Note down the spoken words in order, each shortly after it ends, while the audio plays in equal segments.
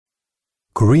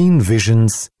Green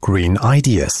Visions, Green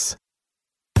Ideas.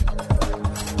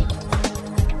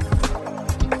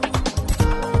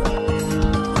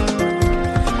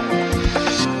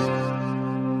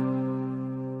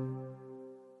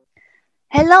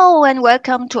 Hello and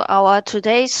welcome to our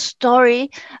today's story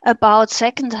about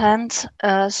second-hand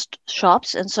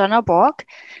shops in Sønderborg.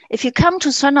 If you come to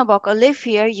Sønderborg or live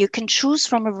here, you can choose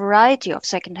from a variety of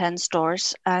second-hand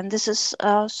stores, and this is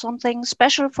something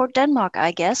special for Denmark,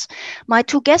 I guess. My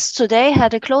two guests today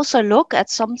had a closer look at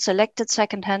some selected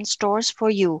second-hand stores for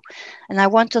you, and I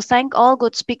want to thank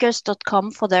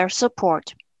allgoodspeakers.com for their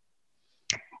support.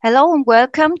 Hello and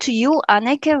welcome to you,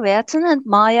 Anneke Werten and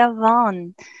Maya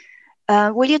Vaughn.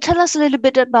 Will you tell us a little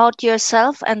bit about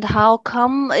yourself and how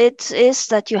come it is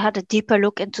that you had a deeper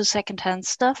look into secondhand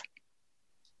stuff?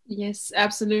 Yes,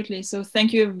 absolutely. So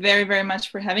thank you very, very much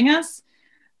for having us.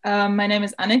 My name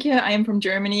is Anneke. I am from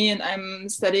Germany and I'm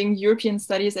studying European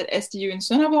Studies at SDU in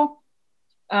Sønderborg.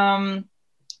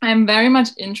 I'm very much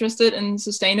interested in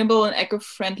sustainable and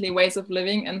eco-friendly ways of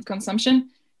living and consumption.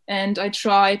 And I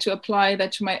try to apply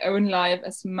that to my own life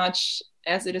as much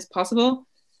as it is possible.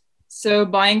 So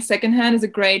buying secondhand is a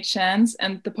great chance,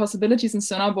 and the possibilities in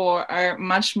Sønderborg are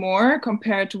much more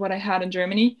compared to what I had in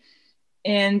Germany.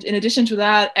 And in addition to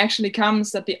that, actually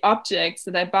comes that the objects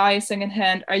that I buy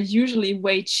secondhand are usually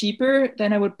way cheaper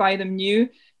than I would buy them new,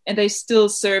 and they still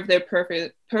serve their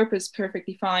purpose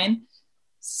perfectly fine.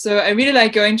 So I really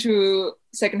like going to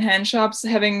secondhand shops,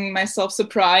 having myself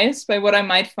surprised by what I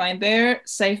might find there,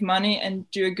 save money, and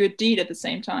do a good deed at the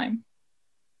same time.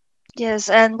 Yes,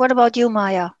 and what about you,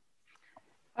 Maya?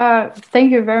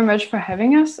 Thank you very much for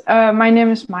having us. My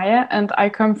name is Maya and I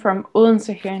come from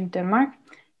Odense here in Denmark.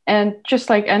 And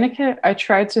just like Anneke, I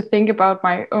try to think about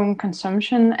my own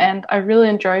consumption, and I really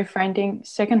enjoy finding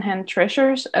secondhand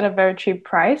treasures at a very cheap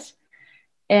price.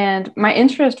 And my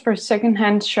interest for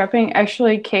secondhand shopping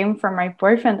actually came from my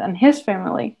boyfriend and his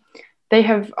family. They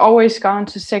have always gone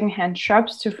to secondhand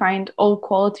shops to find old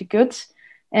quality goods.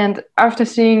 And after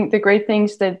seeing the great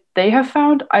things that they have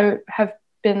found, I have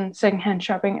been secondhand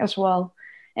shopping as well.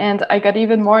 And I got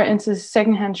even more into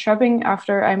secondhand shopping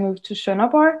after I moved to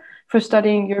Sønderborg for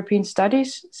studying European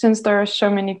Studies, since there are so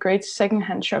many great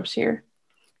secondhand shops here.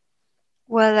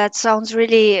 Well, that sounds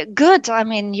really good. I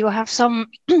mean, you have some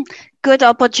good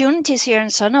opportunities here in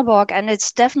Sønderborg, and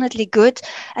it's definitely good,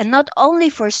 and not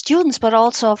only for students, but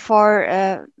also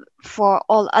for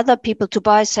all other people to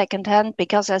buy secondhand,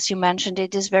 because as you mentioned,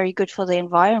 it is very good for the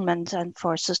environment and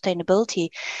for sustainability.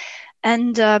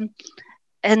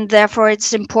 And therefore,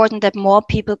 it's important that more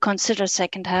people consider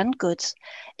secondhand goods.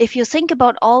 If you think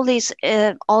about all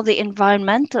the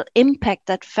environmental impact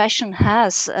that fashion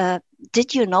has,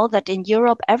 did you know that in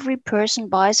Europe, every person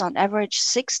buys on average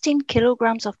 16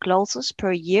 kilograms of clothes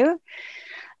per year?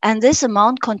 And this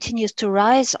amount continues to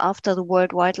rise after the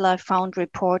World Wildlife Fund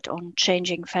report on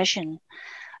changing fashion.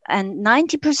 And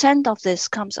 90% of this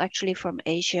comes actually from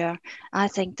Asia. I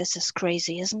think this is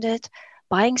crazy, isn't it?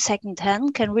 Buying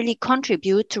secondhand can really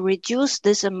contribute to reduce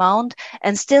this amount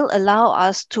and still allow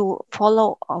us to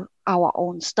follow our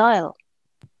own style.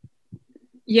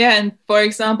 Yeah, and for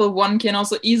example, one can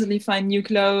also easily find new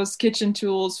clothes, kitchen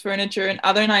tools, furniture, and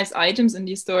other nice items in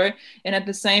the store, and at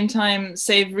the same time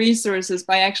save resources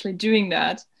by actually doing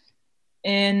that.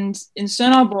 And in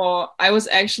Sønderborg, I was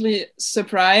actually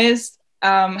surprised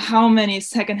how many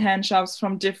secondhand shops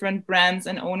from different brands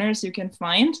and owners you can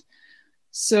find.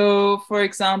 So, for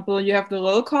example, you have the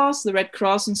Røde the Red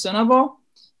Cross in Sønderborg,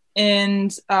 and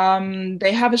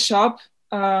they have a shop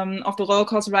of the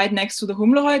Røde right next to the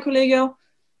Humlerød Kollegiet.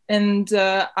 And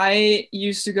I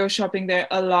used to go shopping there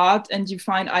a lot, and you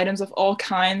find items of all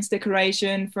kinds,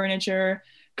 decoration, furniture,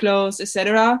 clothes,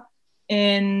 etc.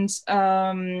 And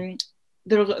the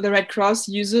Red Cross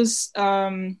uses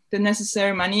the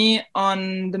necessary money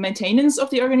on the maintenance of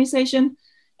the organization,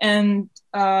 and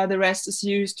the rest is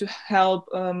used to help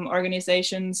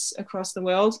organizations across the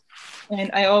world. And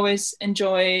I always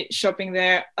enjoy shopping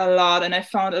there a lot, and I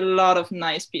found a lot of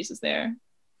nice pieces there.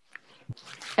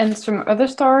 And some other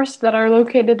stores that are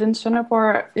located in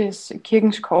Sønderborg is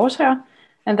Kirkens Korshær,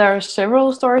 and there are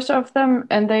several stores of them,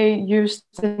 and they use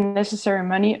the necessary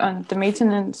money on the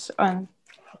maintenance on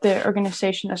the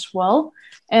organization as well,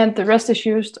 and the rest is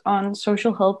used on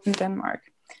social help in Denmark.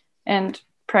 And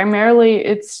primarily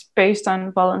it's based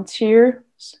on volunteers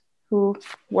who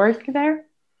work there.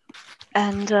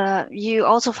 And you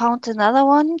also found another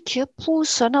one, Købbrug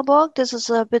Sønderborg. This is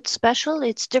a bit special.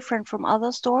 It's different from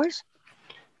other stores.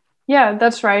 Yeah,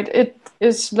 that's right. It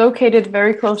is located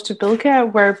very close to Bilka,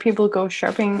 where people go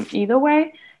shopping either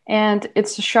way. And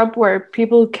it's a shop where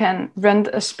people can rent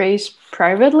a space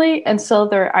privately and sell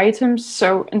their items.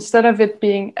 So instead of it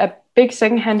being a big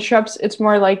secondhand shops, it's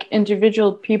more like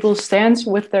individual people stands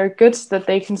with their goods that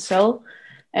they can sell.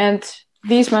 And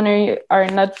these money are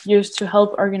not used to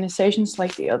help organizations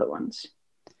like the other ones.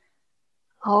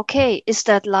 Okay, is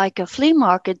that like a flea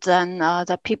market then,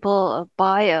 that people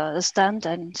buy a stand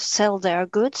and sell their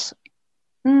goods?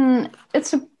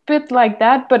 It's a bit like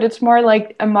that, but it's more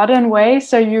like a modern way.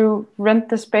 So you rent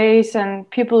the space and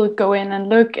people go in and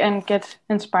look and get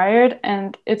inspired,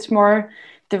 and it's more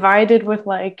divided with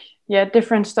like,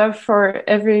 different stuff for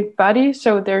everybody.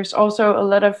 So there's also a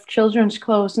lot of children's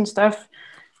clothes and stuff,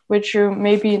 which you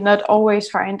maybe not always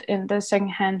find in the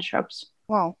secondhand shops.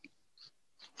 Wow.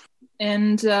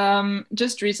 And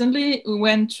just recently, we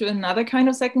went to another kind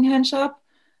of secondhand shop,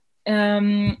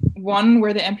 one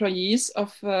where the employees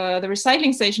of the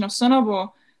recycling station of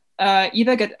Sonneborg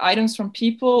either get items from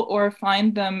people or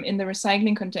find them in the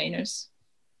recycling containers.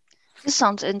 This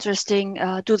sounds interesting.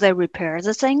 Do they repair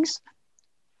the things?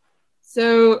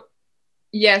 So,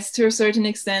 yes, to a certain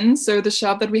extent. So the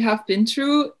shop that we have been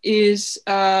through is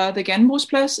the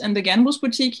Genbrugsplads and the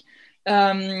Genbrugsbutik,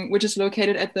 which is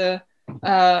located at the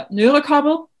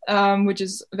Nørrekobbel, which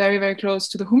is very, very close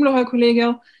to the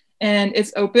Humlehøj-kollegiet. And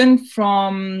it's open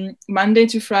from Monday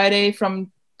to Friday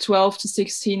from 12 to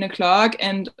 16 o'clock,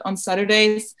 and on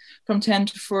Saturdays from 10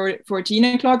 to 14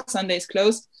 o'clock. Sunday is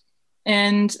closed.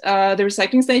 And the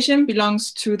recycling station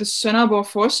belongs to the Sønderborg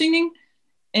Forsyning,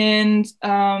 and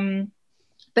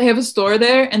they have a store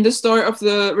there, and the store of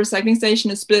the recycling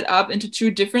station is split up into two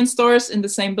different stores in the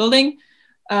same building.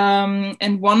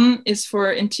 And one is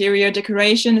for interior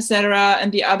decoration, etc.,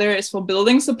 and the other is for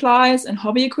building supplies and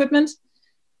hobby equipment.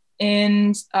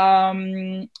 And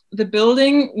the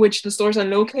building which the stores are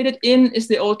located in is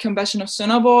the old combustion of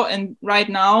Sønderborg, and right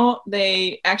now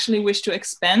they actually wish to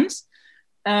expand,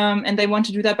 and they want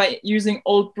to do that by using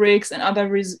old bricks and other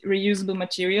reusable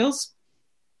materials.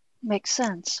 Makes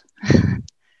sense.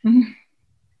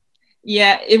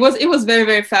 Yeah, it was very,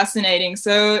 very fascinating.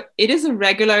 So it is a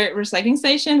regular recycling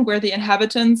station where the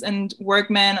inhabitants and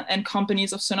workmen and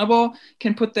companies of Sønderborg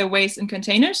can put their waste in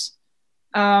containers.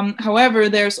 However,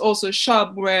 there's also a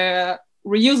shop where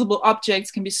reusable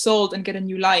objects can be sold and get a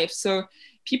new life. So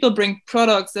people bring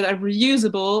products that are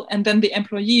reusable, and then the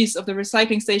employees of the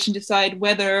recycling station decide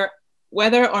whether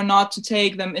or not to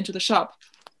take them into the shop.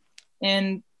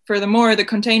 And furthermore, the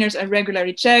containers are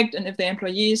regularly checked, and if the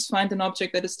employees find an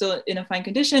object that is still in a fine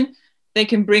condition, they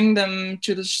can bring them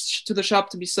to the shop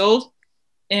to be sold.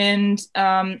 And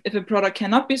if a product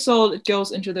cannot be sold, it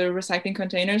goes into the recycling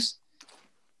containers.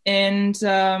 And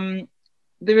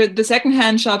the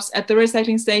secondhand shops at the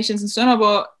recycling stations in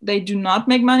Sønderborg, they do not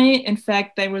make money. In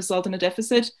fact, they result in a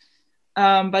deficit.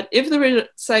 But if the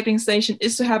recycling station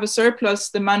is to have a surplus,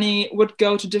 the money would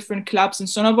go to different clubs in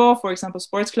Sønderborg, for example,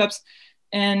 sports clubs,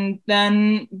 and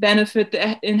then benefit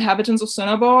the inhabitants of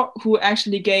Sønderborg, who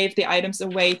actually gave the items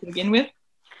away to begin with.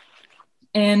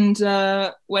 And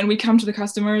when we come to the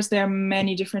customers, there are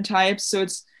many different types. So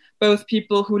it's both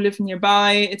people who live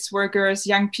nearby, it's workers,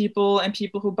 young people, and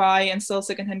people who buy and sell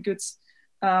secondhand goods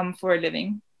for a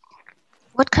living.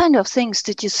 What kind of things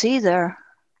did you see there?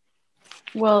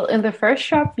 Well, in the first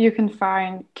shop, you can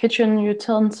find kitchen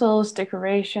utensils,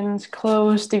 decorations,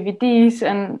 clothes, DVDs,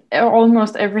 and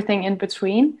almost everything in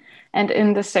between. And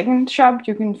in the second shop,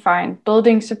 you can find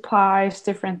building supplies,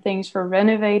 different things for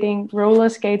renovating, roller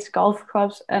skates, golf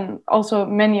clubs, and also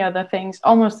many other things,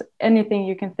 almost anything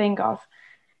you can think of.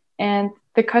 And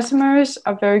the customers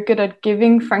are very good at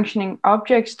giving functioning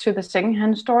objects to the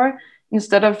secondhand store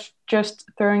instead of just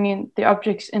throwing in the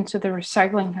objects into the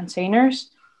recycling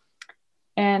containers.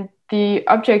 And the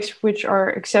objects which are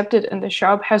accepted in the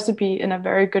shop has to be in a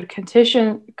very good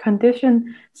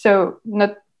condition, so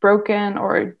not broken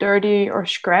or dirty or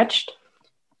scratched.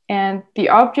 And the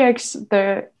objects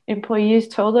the employees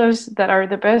told us that are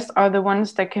the best are the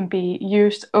ones that can be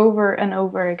used over and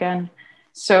over again.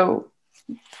 So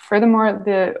furthermore,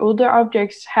 the older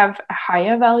objects have a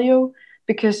higher value,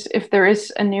 because if there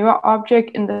is a newer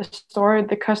object in the store,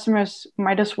 the customers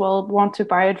might as well want to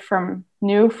buy it from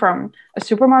a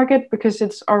supermarket because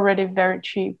it's already very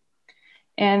cheap.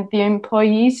 And the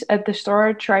employees at the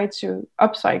store try to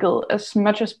upcycle as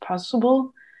much as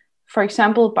possible. For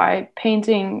example, by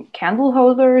painting candle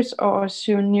holders or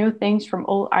sew new things from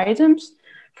old items.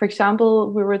 For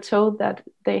example, we were told that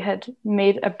they had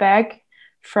made a bag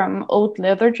from old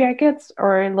leather jackets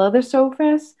or leather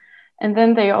sofas. And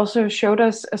then they also showed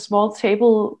us a small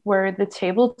table where the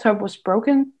tabletop was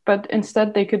broken, but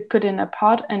instead they could put in a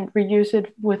pot and reuse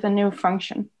it with a new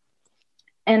function.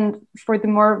 And for the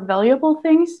more valuable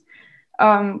things,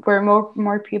 where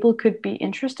more people could be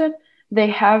interested, they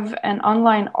have an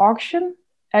online auction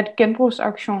at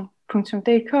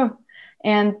genbrugsauktion.dk.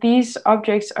 And these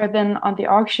objects are then on the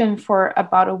auction for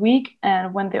about a week.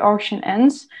 And when the auction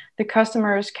ends, the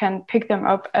customers can pick them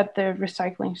up at the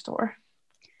recycling store.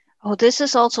 Oh, this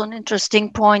is also an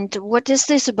interesting point. What is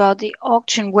this about the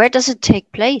auction? Where does it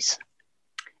take place?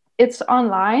 It's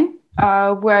online,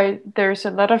 where there's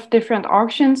a lot of different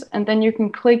auctions, and then you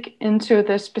can click into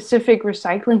the specific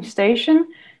recycling station,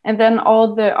 and then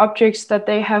all the objects that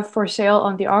they have for sale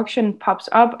on the auction pops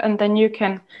up, and then you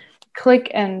can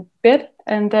click and bid,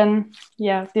 and then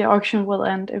the auction will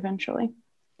end eventually.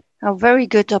 A very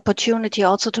good opportunity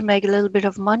also to make a little bit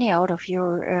of money out of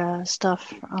your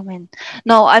stuff. I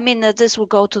mean that this will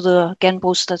go to the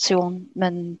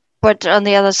Genbrugsstation, but on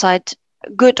the other side,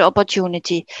 good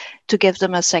opportunity to give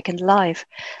them a second life.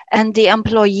 And the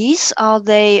employees, are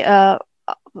they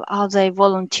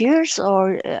volunteers,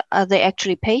 or are they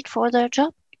actually paid for their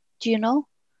job? Do you know?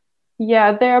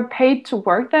 Yeah, they are paid to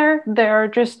work there. They are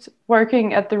just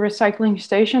working at the recycling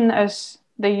station as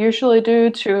they usually do,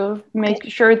 to make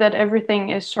sure that everything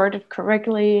is sorted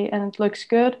correctly and it looks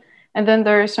good. And then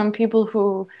there are some people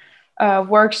who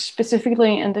work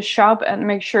specifically in the shop and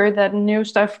make sure that new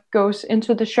stuff goes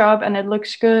into the shop and it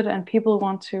looks good and people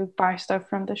want to buy stuff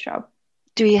from the shop.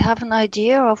 Do you have an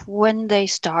idea of when they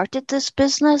started this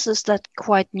business? Is that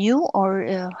quite new,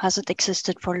 or has it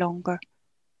existed for longer?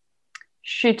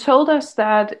 She told us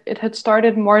that it had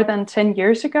started more than 10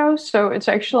 years ago, so it's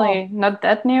actually not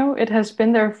that new. It has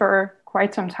been there for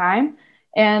quite some time.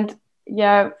 And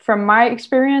from my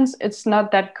experience, it's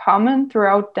not that common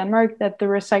throughout Denmark that the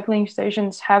recycling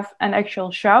stations have an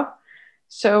actual shop.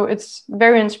 So it's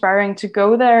very inspiring to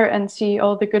go there and see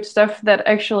all the good stuff that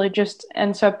actually just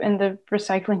ends up in the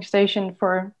recycling station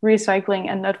for recycling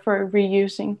and not for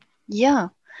reusing. Yeah.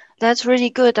 That's really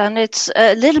good, and it's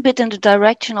a little bit in the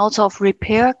direction also of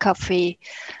Repair Cafe.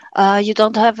 You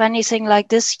don't have anything like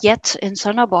this yet in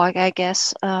Sønderborg, I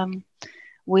guess.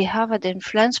 We have it in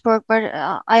Flensburg, but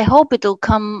I hope it'll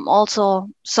come also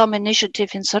some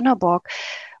initiative in Sønderborg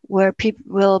where people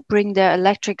will bring their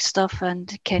electric stuff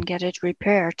and can get it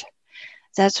repaired.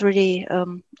 That's really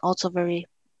also very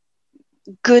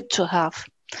good to have.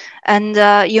 And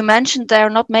you mentioned they're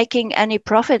not making any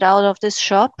profit out of this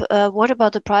shop. What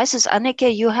about the prices? Annika,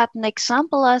 you had an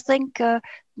example, I think,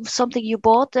 something you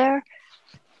bought there?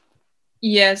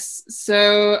 Yes,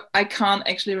 so I can't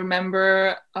actually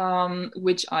remember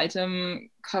which item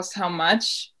cost how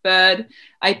much, but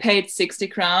I paid 60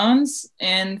 crowns.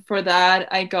 And for that,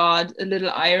 I got a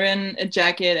little iron, a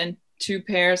jacket, and 2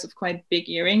 pairs of quite big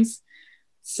earrings.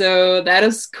 So that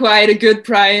is quite a good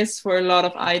price for a lot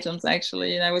of items,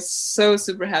 actually. And I was so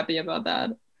super happy about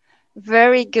that.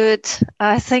 Very good.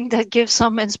 I think that gives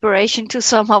some inspiration to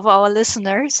some of our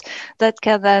listeners that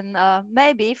can then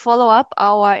maybe follow up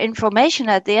our information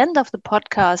at the end of the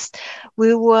podcast.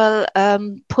 We will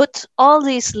put all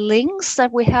these links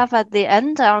that we have at the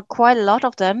end. There are quite a lot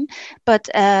of them, but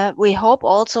we hope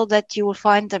also that you will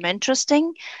find them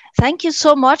interesting. Thank you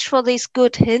so much for these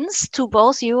good hints to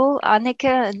both you,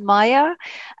 Annika and Maja.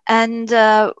 And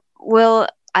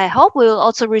I hope we will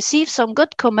also receive some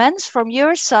good comments from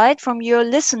your side, from your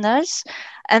listeners,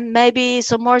 and maybe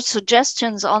some more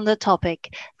suggestions on the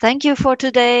topic. Thank you for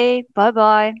today.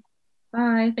 Bye-bye.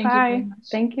 Bye. Thank you very much.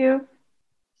 Thank you.